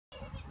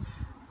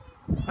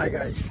Hi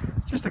guys,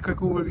 just a quick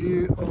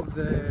overview of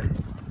the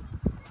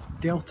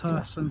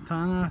Delta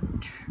Santana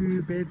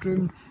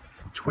 2-bedroom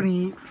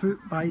 28 foot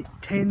by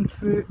 10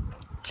 foot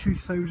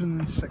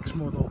 2006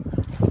 model.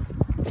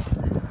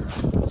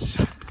 Let's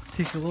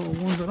take a little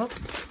wander up.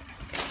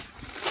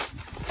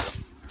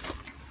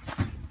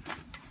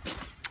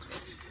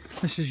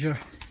 This is your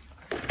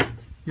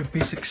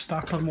basic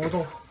starter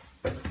model.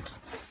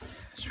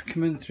 As we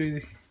come in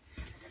through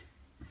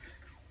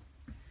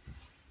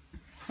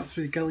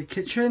the galley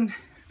kitchen, you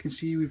can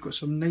see we've got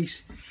some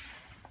nice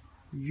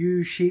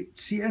U-shaped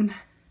seating.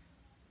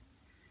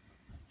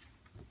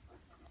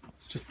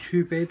 It's a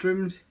 2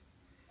 bedrooms,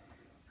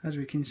 as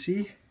we can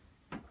see.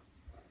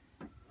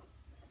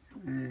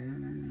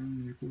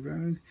 And we go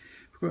round.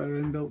 We've got our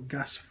inbuilt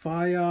gas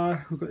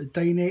fire. We've got the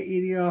dinette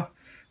area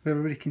where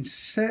everybody can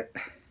sit.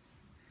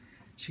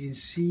 As you can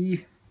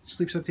see,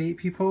 sleeps up to 8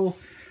 people.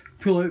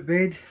 Pull-out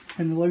bed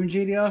in the lounge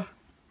area.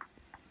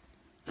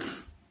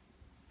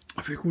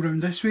 If we go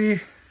around this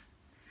way,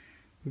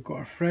 we've got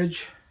our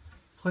fridge,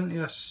 plenty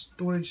of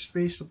storage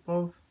space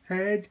above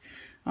head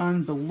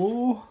and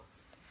below.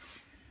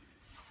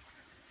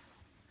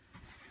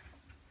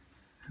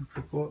 If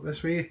we go up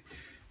this way,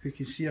 we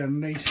can see our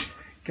nice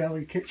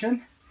galley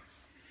kitchen.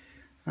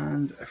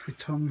 And if we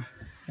turn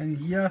in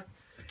here,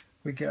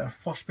 we get our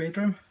first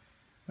bedroom.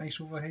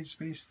 Nice overhead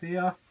space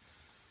there.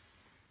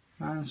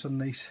 And some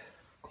nice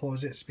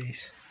closet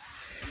space.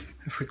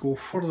 If we go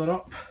further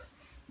up,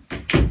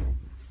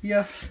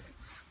 here,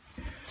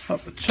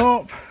 up the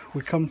top,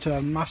 we come to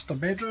our master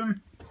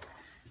bedroom.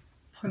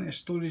 Plenty of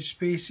storage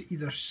space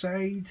either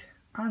side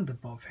and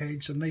above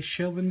head. Some nice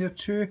shelving there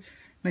too.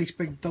 Nice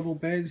big double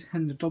bed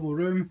in the double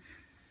room.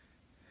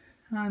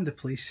 And a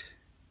place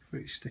for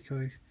you to stick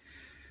out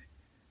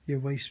your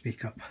wife's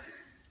makeup.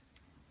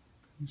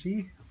 You can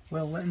see,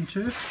 well lit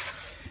too.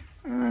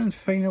 And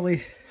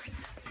finally,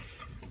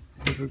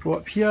 as we go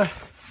up here,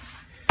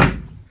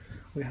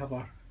 we have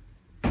our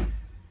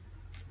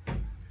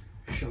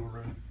shower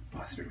room,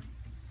 bathroom.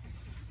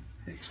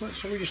 Excellent,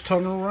 so we just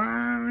turn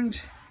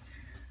around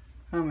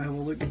and we have a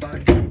look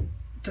back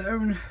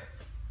down.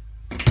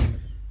 We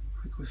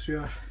go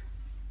through our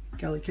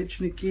galley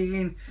kitchen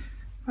again,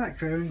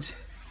 background,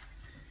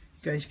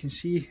 you guys can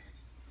see,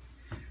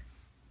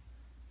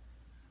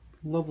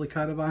 lovely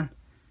caravan,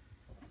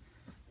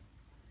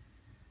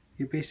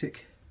 your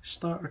basic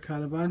starter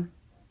caravan.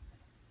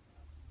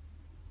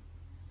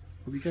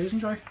 Hope you guys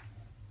enjoy.